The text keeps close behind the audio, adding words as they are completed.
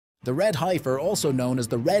The red heifer, also known as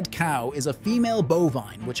the red cow, is a female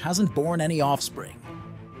bovine which hasn't borne any offspring.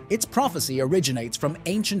 Its prophecy originates from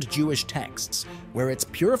ancient Jewish texts, where its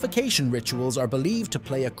purification rituals are believed to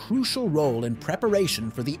play a crucial role in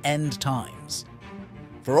preparation for the end times.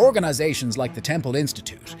 For organizations like the Temple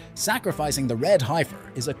Institute, sacrificing the red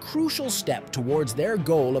heifer is a crucial step towards their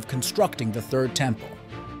goal of constructing the third temple.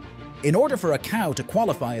 In order for a cow to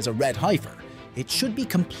qualify as a red heifer, it should be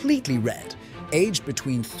completely red, aged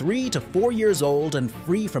between 3 to 4 years old and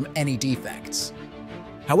free from any defects.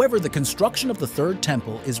 However, the construction of the third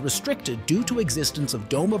temple is restricted due to existence of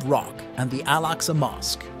Dome of Rock and the Al-Aqsa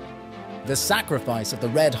Mosque. The sacrifice of the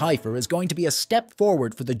red heifer is going to be a step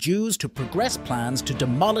forward for the Jews to progress plans to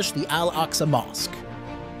demolish the Al-Aqsa Mosque.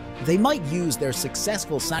 They might use their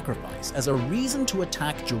successful sacrifice as a reason to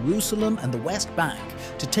attack Jerusalem and the West Bank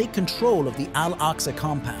to take control of the Al-Aqsa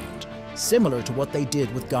compound, similar to what they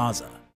did with Gaza.